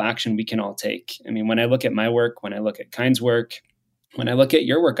most beautiful action we can all take. I mean, when I look at my work, when I look at Kind's work, when I look at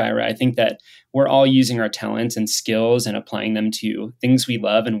your work, Ira, I think that we're all using our talents and skills and applying them to things we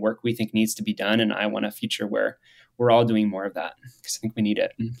love and work we think needs to be done. And I want a future where we're all doing more of that because I think we need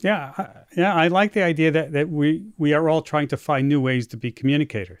it. Yeah. I like the idea that we are all trying to find new ways to be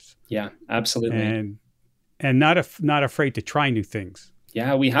communicators. Yeah, absolutely. And not afraid to try new things.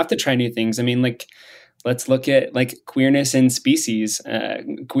 Yeah, we have to try new things. I mean, like, let's look at like queerness in species.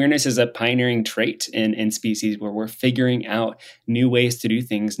 Queerness is a pioneering trait in species where we're figuring out new ways to do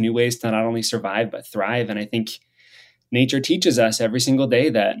things, new ways to not only survive, but thrive. And I think nature teaches us every single day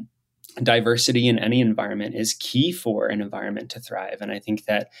that diversity in any environment is key for an environment to thrive. And I think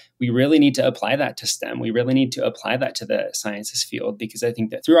that we really need to apply that to STEM. We really need to apply that to the sciences field, because I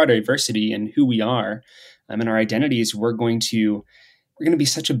think that through our diversity and who we are and our identities, we're going to be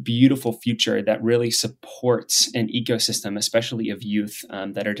such a beautiful future that really supports an ecosystem, especially of youth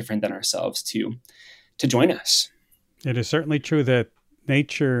that are different than ourselves, to join us. It is certainly true that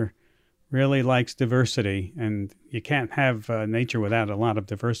nature really likes diversity, and you can't have nature without a lot of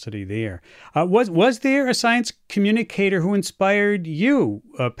diversity there. Was there a science communicator who inspired you,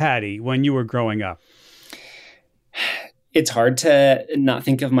 Patty, when you were growing up? It's hard to not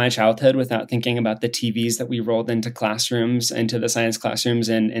think of my childhood without thinking about the TVs that we rolled into classrooms, into the science classrooms,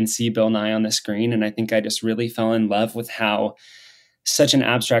 and see Bill Nye on the screen. And I think I just really fell in love with how such an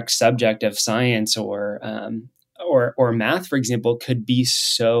abstract subject of science or math, for example, could be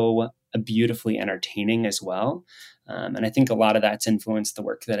so beautifully entertaining as well. And I think a lot of that's influenced the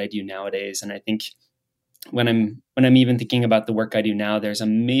work that I do nowadays. And I think when I'm even thinking about the work I do now, there's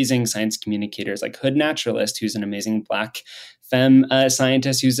amazing science communicators like Hood Naturalist, who's an amazing Black femme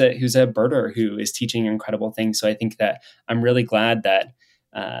scientist, who's a birder who is teaching incredible things. So I think that I'm really glad that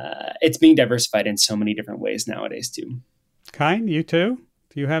it's being diversified in so many different ways nowadays too. Kine, you too?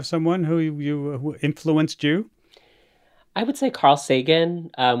 Do you have someone who influenced you? I would say Carl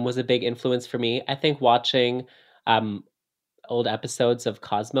Sagan was a big influence for me. I think watching old episodes of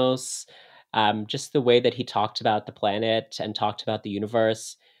Cosmos, just the way that he talked about the planet and talked about the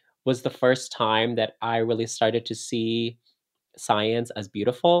universe was the first time that I really started to see science as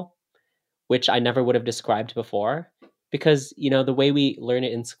beautiful, which I never would have described before. Because, the way we learn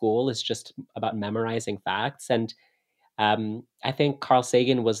it in school is just about memorizing facts. And I think Carl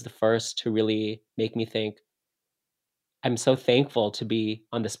Sagan was the first to really make me think, I'm so thankful to be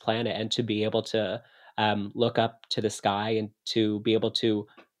on this planet and to be able to look up to the sky and to be able to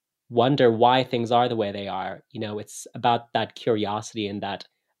wonder why things are the way they are. It's about that curiosity and that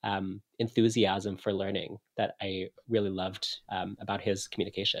enthusiasm for learning that I really loved about his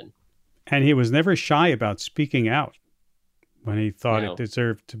communication. And he was never shy about speaking out when he thought it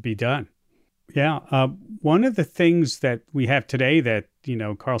deserved to be done. Yeah. One of the things that we have today that,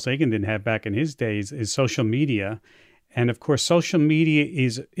 Carl Sagan didn't have back in his days is social media. And of course, social media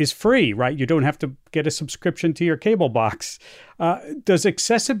is free, right? You don't have to get a subscription to your cable box. Does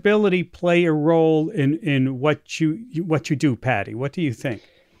accessibility play a role in what you do, Patty? What do you think?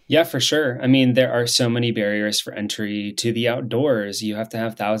 Yeah, for sure. I mean, there are so many barriers for entry to the outdoors. You have to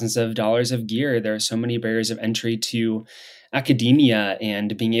have thousands of dollars of gear. There are so many barriers of entry to academia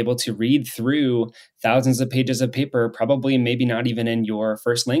and being able to read through thousands of pages of paper, probably maybe not even in your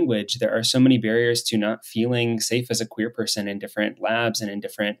first language. There are so many barriers to not feeling safe as a queer person in different labs and in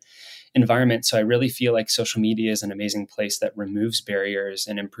different environments. So I really feel like social media is an amazing place that removes barriers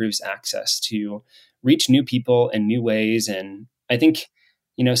and improves access to reach new people in new ways. And I think,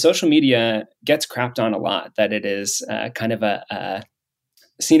 social media gets crapped on a lot, that it is kind of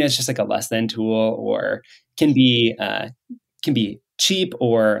seen as just like a less than tool, or can be cheap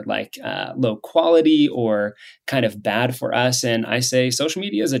or like low quality or kind of bad for us. And I say social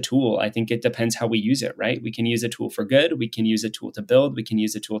media is a tool. I think it depends how we use it, right? We can use a tool for good. We can use a tool to build. We can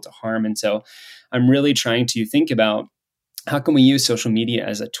use a tool to harm. And so I'm really trying to think about how can we use social media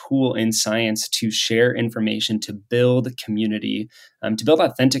as a tool in science to share information, to build community, to build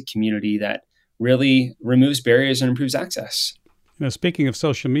authentic community that really removes barriers and improves access. Speaking of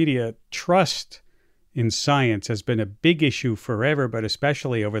social media, trust in science has been a big issue forever, but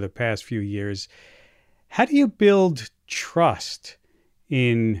especially over the past few years. How do you build trust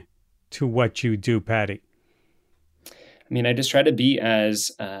into what you do, Patty? I mean, I just try to be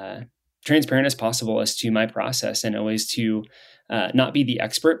as transparent as possible as to my process, and always to not be the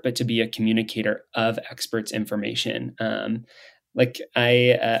expert, but to be a communicator of experts' information. I'm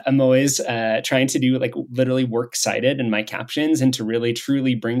always trying to do literally works cited in my captions, and to really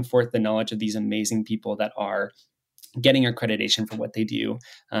truly bring forth the knowledge of these amazing people that are getting accreditation for what they do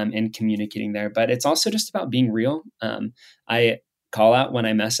and communicating there. But it's also just about being real. I call out when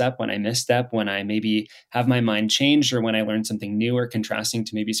I mess up, when I misstep, when I maybe have my mind changed, or when I learn something new or contrasting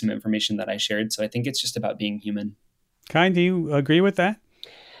to maybe some information that I shared. So I think it's just about being human. Kine, do you agree with that?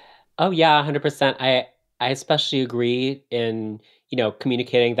 Oh yeah, 100%. I especially agree in,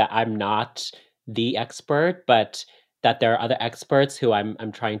 communicating that I'm not the expert, but that there are other experts who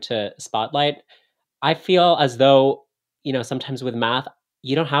I'm trying to spotlight. I feel as though, sometimes with math,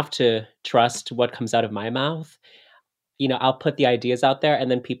 you don't have to trust what comes out of my mouth. I'll put the ideas out there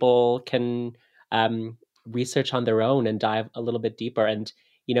and then people can research on their own and dive a little bit deeper. And,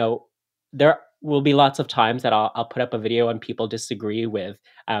 there will be lots of times that I'll put up a video and people disagree with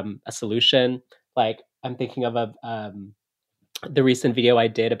a solution. Like I'm thinking of the recent video I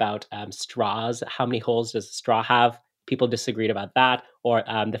did about straws. How many holes does a straw have? People disagreed about that. Or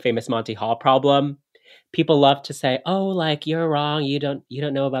the famous Monty Hall problem. People love to say, "Oh, like you're wrong. You don't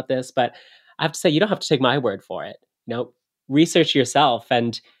know about this." But I have to say, you don't have to take my word for it. Research yourself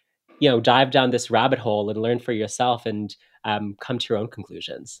and dive down this rabbit hole and learn for yourself and come to your own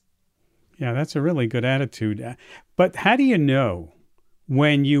conclusions. Yeah, that's a really good attitude. But how do you know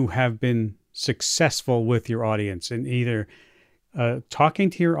when you have been successful with your audience in either talking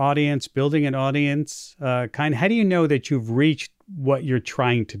to your audience, building an audience? How do you know that you've reached what you're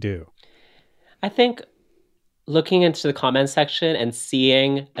trying to do? I think looking into the comment section and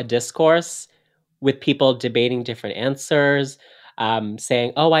seeing a discourse with people debating different answers,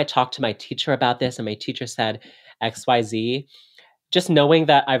 saying, "Oh, I talked to my teacher about this and my teacher said XYZ." Just knowing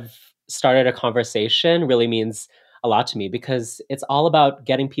that I've started a conversation really means a lot to me because it's all about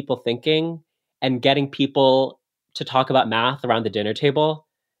getting people thinking and getting people to talk about math around the dinner table.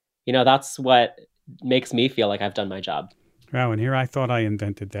 That's what makes me feel like I've done my job. Wow, and here I thought I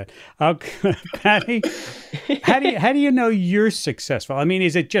invented that. Patty, how do you know you're successful? I mean,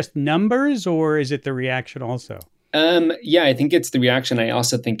 is it just numbers or is it the reaction also? Yeah, I think it's the reaction. I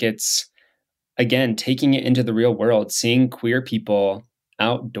also think it's, again, taking it into the real world, seeing queer people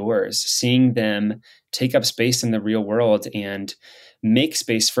outdoors, seeing them take up space in the real world and make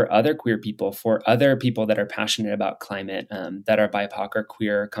space for other queer people, for other people that are passionate about climate, that are BIPOC or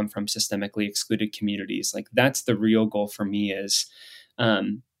queer, come from systemically excluded communities. Like that's the real goal for me is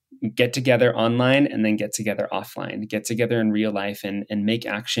get together online and then get together offline, get together in real life and make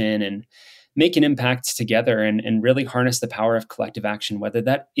action and make an impact together and really harness the power of collective action, whether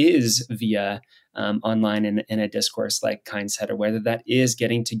that is via online in a discourse like Kind said, or whether that is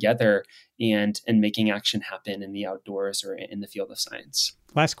getting together and making action happen in the outdoors or in the field of science.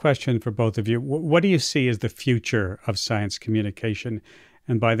 Last question for both of you. What do you see as the future of science communication?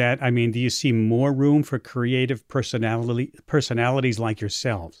 And by that, I mean, do you see more room for creative personalities like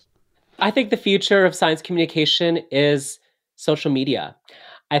yourselves? I think the future of science communication is social media.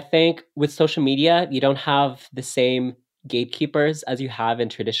 I think with social media, you don't have the same gatekeepers as you have in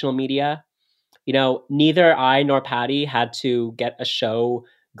traditional media. Neither I nor Patty had to get a show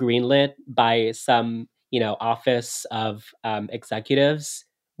greenlit by some, office of executives.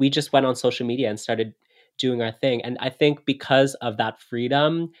 We just went on social media and started doing our thing. And I think because of that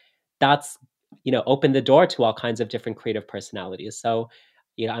freedom, that's, opened the door to all kinds of different creative personalities. So,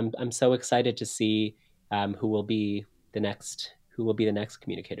 I'm so excited to see who will be the next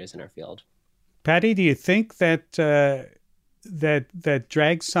communicators in our field. Patty, do you think that that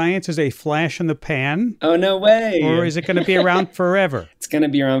drag science is a flash in the pan? Oh, no way. Or is it going to be around forever? It's going to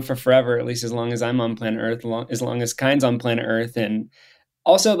be around for forever, at least as long as I'm on planet Earth, as long as Kind's on planet Earth. And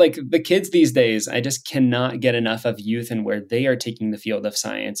also, like the kids these days, I just cannot get enough of youth and where they are taking the field of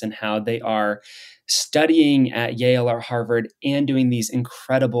science and how they are studying at Yale or Harvard and doing these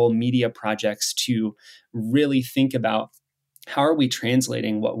incredible media projects to really think about how are we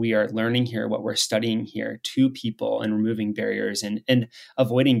translating what we are learning here, what we're studying here to people and removing barriers and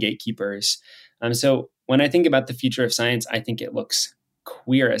avoiding gatekeepers. So when I think about the future of science, I think it looks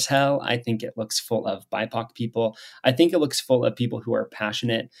queer as hell. I think it looks full of BIPOC people. I think it looks full of people who are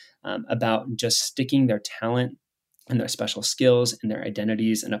passionate about just sticking their talent and their special skills and their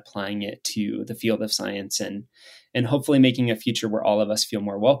identities and applying it to the field of science and hopefully making a future where all of us feel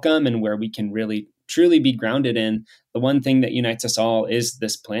more welcome and where we can really truly be grounded in the one thing that unites us all is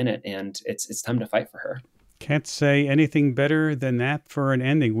this planet, and it's time to fight for her. Can't say anything better than that for an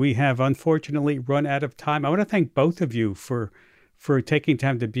ending. We have unfortunately run out of time. I want to thank both of you for taking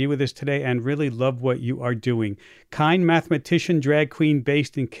time to be with us today and really love what you are doing. Kind mathematician, drag queen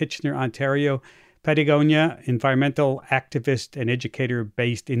based in Kitchener, Ontario. Patagonia, environmental activist and educator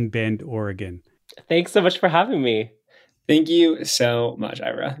based in Bend, Oregon. Thanks so much for having me. Thank you so much,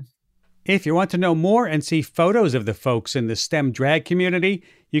 Ira. If you want to know more and see photos of the folks in the STEM drag community,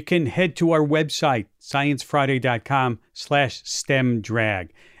 you can head to our website, sciencefriday.com/STEMdrag.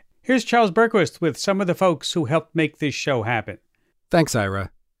 Here's Charles Berquist with some of the folks who helped make this show happen. Thanks, Ira.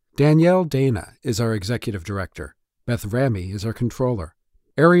 Danielle Dana is our executive director. Beth Ramy is our controller.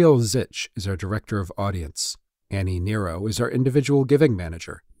 Ariel Zich is our Director of Audience. Annie Nero is our Individual Giving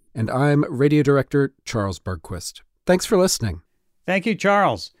Manager. And I'm Radio Director Charles Bergquist. Thanks for listening. Thank you,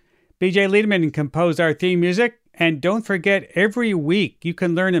 Charles. BJ Liederman composed our theme music. And don't forget, every week you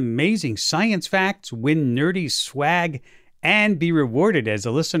can learn amazing science facts, win nerdy swag, and be rewarded as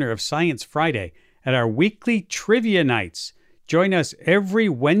a listener of Science Friday at our weekly trivia nights. Join us every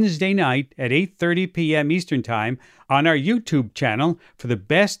Wednesday night at 8:30 p.m. Eastern Time on our YouTube channel for the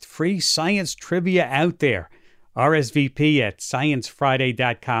best free science trivia out there. RSVP at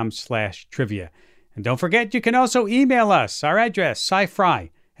sciencefriday.com/trivia. And don't forget, you can also email us. Our address,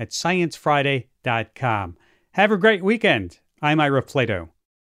 scifry@sciencefriday.com. Have a great weekend. I'm Ira Flato.